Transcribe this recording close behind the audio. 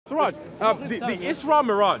Siraaj, the Isra and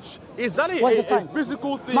Miraj, is that a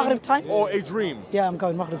physical thing Maghrib time? or a dream? Yeah, I'm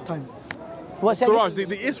going Maghrib time. Siraaj, the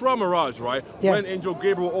Isra and Miraj, right? Yeah. When Angel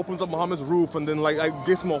Gabriel opens up Muhammad's roof and then like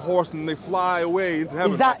gives him a horse and they fly away into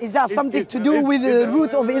heaven. Is that something to do with the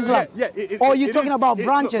root of Islam? Yeah. Or you're talking about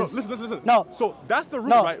branches? No, listen. No. So that's the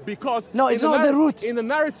root, right? Because no, it's not the root. In the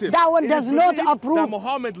narrative, that one does not approve that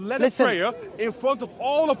Muhammad led a prayer in front of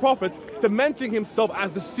all the prophets, cementing himself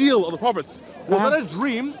as the seal of the prophets. Was that a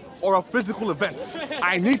dream or a physical event?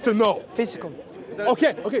 I need to know. Physical.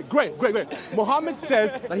 Okay, great. Muhammad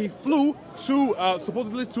says that he flew to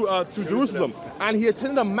supposedly to Jerusalem, and he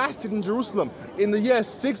attended a masjid in Jerusalem in the year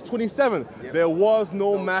 627. There was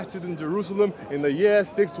no masjid in Jerusalem in the year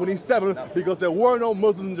 627 because there were no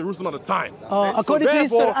Muslims in Jerusalem at the time. According to him,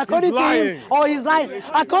 he's lying.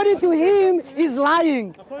 According to him, he's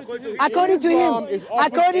lying. According to him,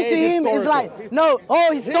 he's lying. No,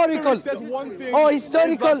 historical.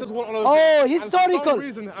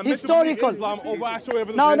 Historical.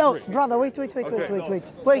 No, brother, wait.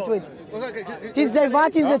 He's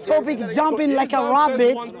diverting the topic, jumping like a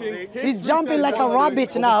rabbit. He's jumping like a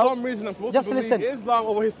rabbit now. Just listen.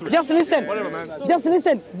 Just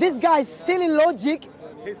listen. This guy is silly logic.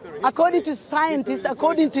 According to scientists,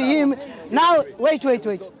 according to him, now wait. Can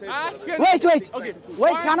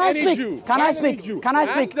I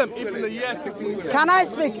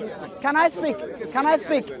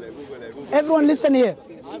speak? Everyone listen here.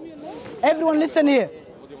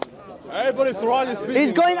 Everybody, Siraaj is speaking.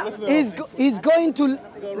 He's going to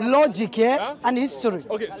logic here and history.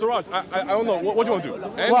 Okay, Siraaj, I don't know. What do you want to do?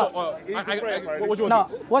 What? What do you want to do? No,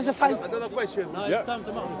 what's the time? Another question. Yeah.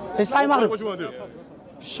 It's time. What do you want to do?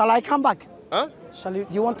 Shall I come back? Huh? Do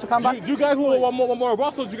you want to come back? Do you guys want one more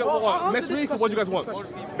Russell? Do you guys want next week? What do you guys want?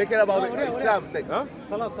 Make it about Islam next. Huh?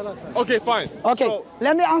 Okay, fine. Okay, so,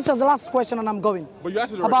 let me answer the last question and I'm going. But you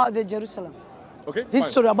answered it about the Jerusalem. Okay.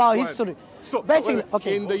 History, fine. History. So basically,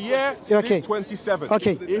 okay. In the year 627,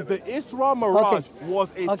 if the Isra Miraj was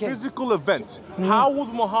a physical event, how would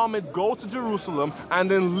Muhammad go to Jerusalem and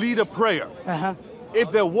then lead a prayer? If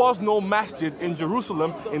there was no masjid in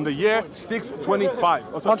Jerusalem in the year 625.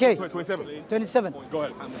 Oh, sorry, 27. Go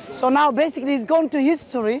ahead. So now basically he's gone to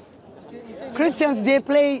history. Christians, they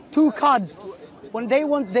play two cards. When they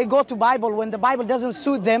want, they go to Bible. When the Bible doesn't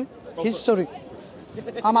suit them, history.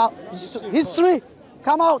 Come out. History,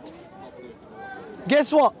 come out.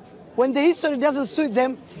 Guess what? When the history doesn't suit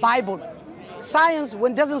them, Bible. Science,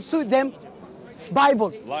 when it doesn't suit them,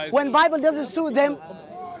 Bible. When Bible doesn't suit them,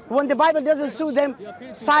 when the Bible doesn't suit them,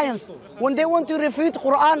 science. When they want to refute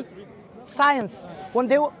Quran, science. When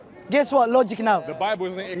they guess what? Logic now. The Bible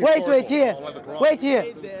isn't wait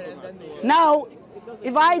here. Now,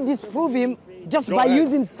 if I disprove him just by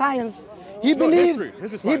using science, he believes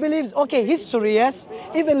okay, history, yes,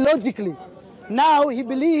 even logically. Now he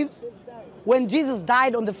believes when Jesus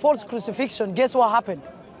died on the fourth crucifixion, guess what happened?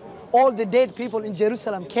 All the dead people in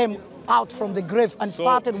Jerusalem came out from the grave and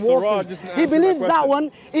started walking. He believes that one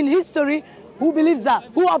in history. Who believes that?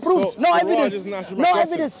 Who approves? No evidence. No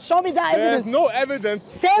evidence. Show me that evidence. There's no evidence.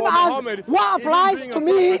 Same as what applies to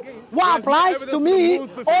me. What applies to me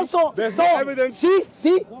also. There's no evidence.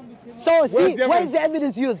 See. So where's the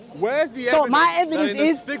evidence used? Where's the evidence? So my evidence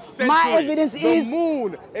is the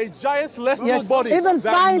moon, a giant celestial body. Even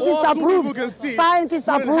scientists approved. Scientists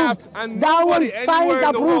approved. That one science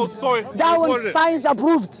approved. That one science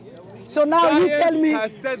approved. So now you tell me.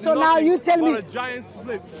 So now you tell me.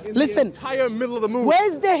 Listen. The entire middle of the moon.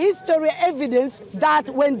 Where's the history evidence that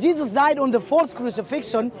when Jesus died on the fourth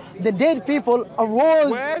crucifixion, the dead people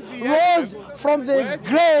rose from the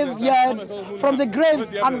graveyards,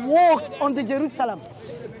 and walked on the Jerusalem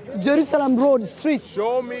road street?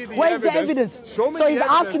 Show me the Where's the evidence? Show me so he's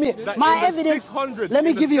asking me, my evidence. Let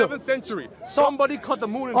me give you. 7th century, somebody cut the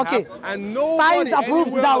moon in half, and nobody science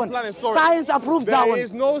approved that one. Science approved that one. There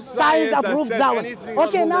is no science approved that one.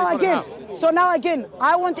 Okay, now again. So now again,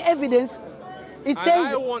 I want evidence. It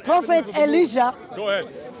says Prophet Elisha. Go ahead.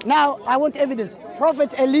 Now I want evidence.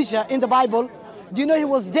 Prophet Elisha in the Bible. Do you know he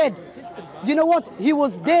was dead? Do you know what? He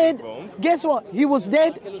was dead. Guess what? He was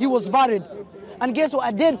dead. He was buried. And guess what?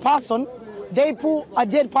 A dead person, they put a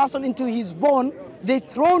dead person into his bone. They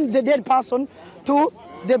thrown the dead person to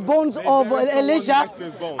the bones of Elisha.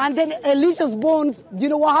 And then Elisha's bones, do you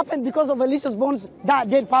know what happened? Because of Elisha's bones, that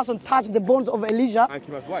dead person touched the bones of Elisha.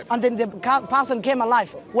 And then the person came alive.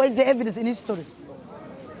 Where is the evidence in history?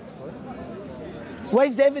 Where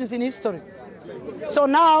is the evidence in history? So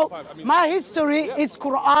now, my history is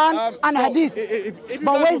Quran and Hadith.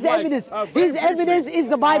 But where's the evidence? His evidence is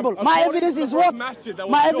the Bible. My evidence is what?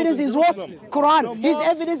 My evidence is what? Quran. His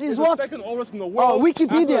evidence is what?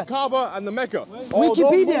 Wikipedia. Kaaba and the Mecca.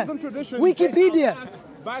 Wikipedia. Wikipedia.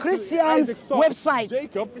 Christian's website.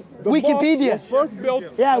 Wikipedia.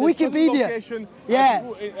 Yeah, Wikipedia. Yeah,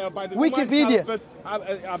 Wikipedia.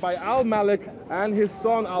 By Al-Malik and his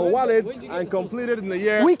son Al-Walid, and completed in the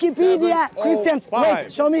year Wikipedia. Christians.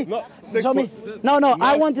 Wait, show me. Show me. No,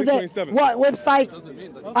 I wanted the what website?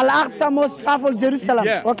 Al-Aqsa Mosque, Travel, Jerusalem.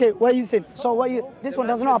 Yeah. Okay, what you said? So what you? This one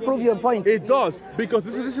does not approve your point. It does, because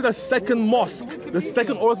this is the second mosque, the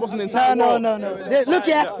second oldest mosque in the entire world. No. Look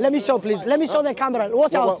here. Let me show, please. Let me show the camera.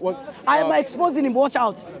 Watch out. I am exposing him. Watch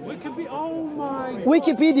out. Oh my.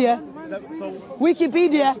 Wikipedia.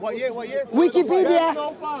 Wikipedia. What year? Wikipedia.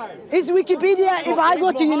 It's Wikipedia. If I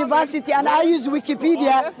go to university and I use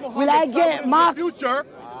Wikipedia, will I get marks?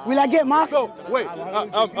 Will I get marks? So, wait,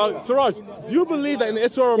 Siraaj, do you believe that in the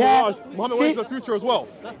Isra and Miraj, Muhammad went to the future as well?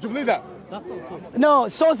 Do you believe that? No,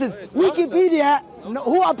 sources. Wikipedia. No,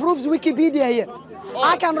 who approves Wikipedia here?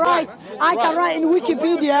 I can write in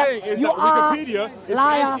Wikipedia. You are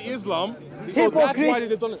liar. Islam.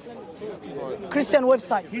 Hypocrite. Christian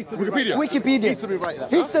website. Wikipedia. History right there.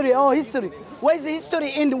 History. Where's the history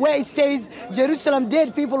in where it says Jerusalem,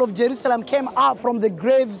 dead people of Jerusalem came out from the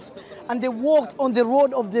graves and they walked on the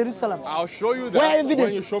road of Jerusalem? I'll show you that. Where evidence?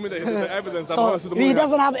 When you show me the evidence. So he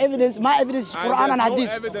doesn't have evidence. My evidence is Quran and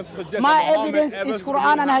Hadith. My evidence is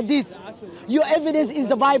Quran and Hadith. Your evidence is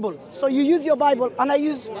the Bible. So you use your Bible and I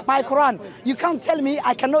use my Quran. You can't tell me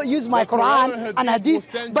I cannot use my Quran and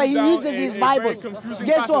Hadith, but he uses his Bible.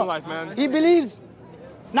 Guess what? He believes.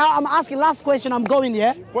 Now I'm asking last question, I'm going,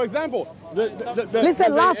 yeah? For example,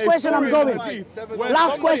 listen, last question, I'm going.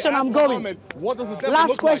 Last question, I'm going. What does the devil last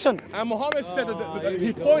look question. Like? And Muhammad said that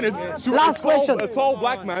he pointed to last question. A tall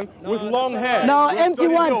black man with long hair. No, empty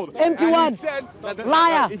words, empty words.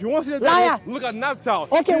 Liar. If you want to see the liar. devil, look at Nabtal.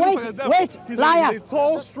 Okay, wait, liar. He's a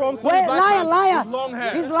tall, strong, wait, liar. With long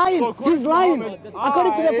hair. He's lying. He's lying.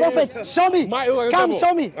 According to the Prophet, show me. Come,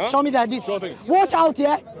 show me. Huh? Show me the hadith. Watch out,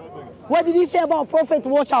 yeah? What did he say about Prophet?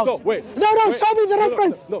 Watch out. No, wait. No, show me the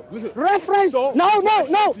reference. No, listen. Reference. So, no.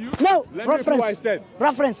 Reference. What I said.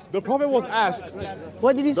 Reference. The Prophet was asked.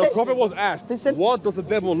 What did he say? The Prophet was asked, listen. What does the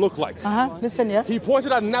devil look like? Listen, yeah. He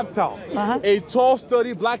pointed at Nabtal, a tall,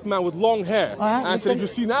 sturdy black man with long hair, and said, if you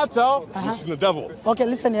see Nabtal, you've seen the devil. Okay,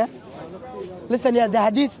 listen, yeah. Listen, yeah, the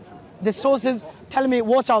hadith, the sources tell me,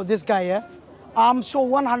 watch out this guy, yeah. I'm sure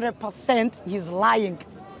 100% he's lying.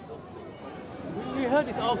 We heard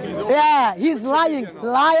his argument. Yeah, he's lying.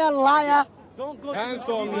 Liar. Don't go. Hands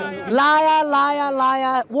on me.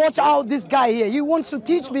 Liar. Watch out this guy here. He wants to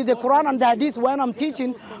teach me the Quran and the Hadith when I'm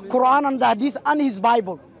teaching Quran and the Hadith and his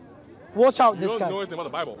Bible. Watch out this guy. You don't know anything about the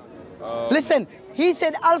Bible. Listen, he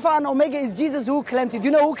said Alpha and Omega is Jesus who claimed it. Do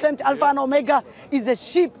you know who claimed Alpha and Omega is a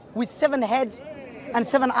sheep with 7 heads and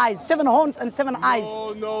 7 eyes, 7 horns and 7 eyes.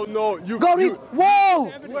 No. Go read. Whoa!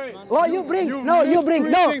 Well, you bring.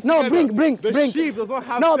 Bring. The sheep does not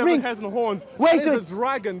have 7 heads and horns. Wait. The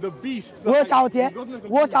dragon, the beast. Watch out, yeah.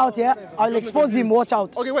 Watch out, yeah. I'll expose him. Watch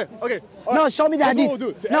out. Okay, wait. Okay. No, show me the hadith.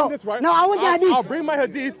 No, I want the hadith. I'll bring my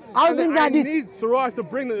hadith. I'll bring the hadith. I need Siraaj to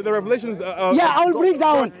bring the revelations. Yeah, I'll bring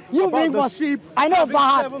that one. You bring the first. sheep. I know of the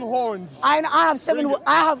heart. 7 horns. I have 7.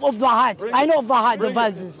 I have of the heart. I know of the heart. The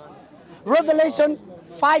verses. Revelation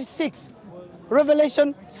 5:6,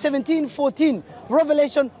 Revelation 17:14,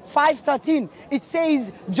 Revelation 5:13. It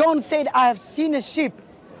says, John said, I have seen a sheep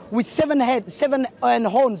with 7 heads, 7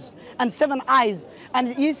 horns, and 7 eyes.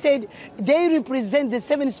 And he said, they represent the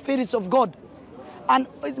 7 spirits of God, and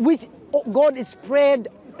which God is spread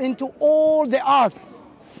into all the earth.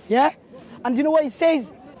 Yeah? And you know what it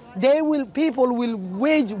says? People will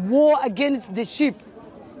wage war against the sheep.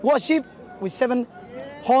 What sheep? With 7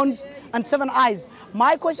 horns and 7 eyes.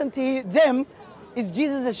 My question to them is,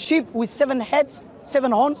 Jesus a sheep with 7 heads,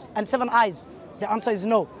 7 horns, and 7 eyes? The answer is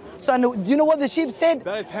no. So do you know what the sheep said?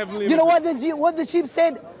 That is heavenly. You know what the sheep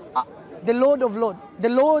said? The Lord of Lords, the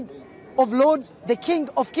Lord of Lords, the King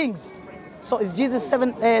of Kings. So is Jesus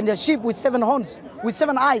the sheep with 7 horns, with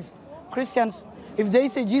 7 eyes? Christians, if they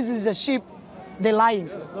say Jesus is a sheep, they're lying.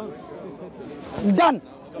 Done.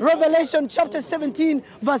 Revelation chapter 17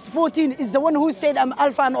 verse 14 is the one who said I'm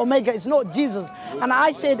Alpha and Omega. It's not Jesus. And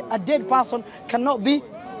I said a dead person cannot be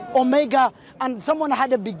Omega, and someone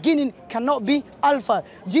had a beginning cannot be Alpha.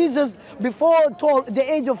 Jesus, before the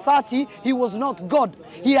age of 30, he was not God.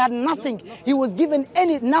 He had nothing. He was given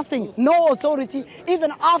nothing, no authority.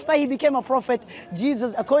 Even after he became a prophet,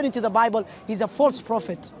 Jesus, according to the Bible, he's a false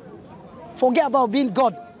prophet. Forget about being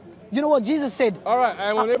God. You know what Jesus said? All right,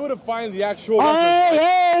 and we're able to find the actual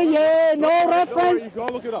Hey, no reference. Go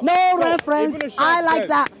look it up. No So, reference. Ibn Ishaq I like said,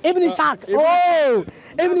 that. Ibn Ishaq.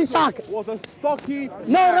 Ibn Ishaq. was a stocky No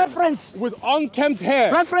man reference. with unkempt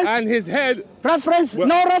hair. Reference. And his head. Reference. Wait,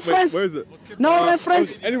 No reference. where is it? No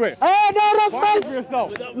reference. Anyway. Hey, no Find it for reference.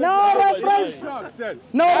 yourself. No reference. Said,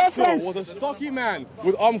 No Axel reference. was a stocky man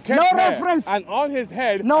with unkempt No hair. reference. And on his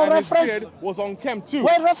head, No and reference. his beard was unkempt too.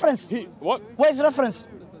 Where's reference? What? Where's reference?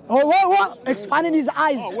 Oh, what? Expanding his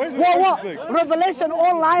eyes. Where's the What? thing? Revelation,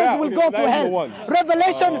 all liars will go to that is the hell. one.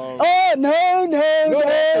 Revelation, no.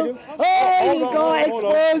 Oh, he got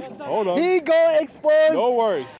exposed. Hold on. He got exposed. No worries.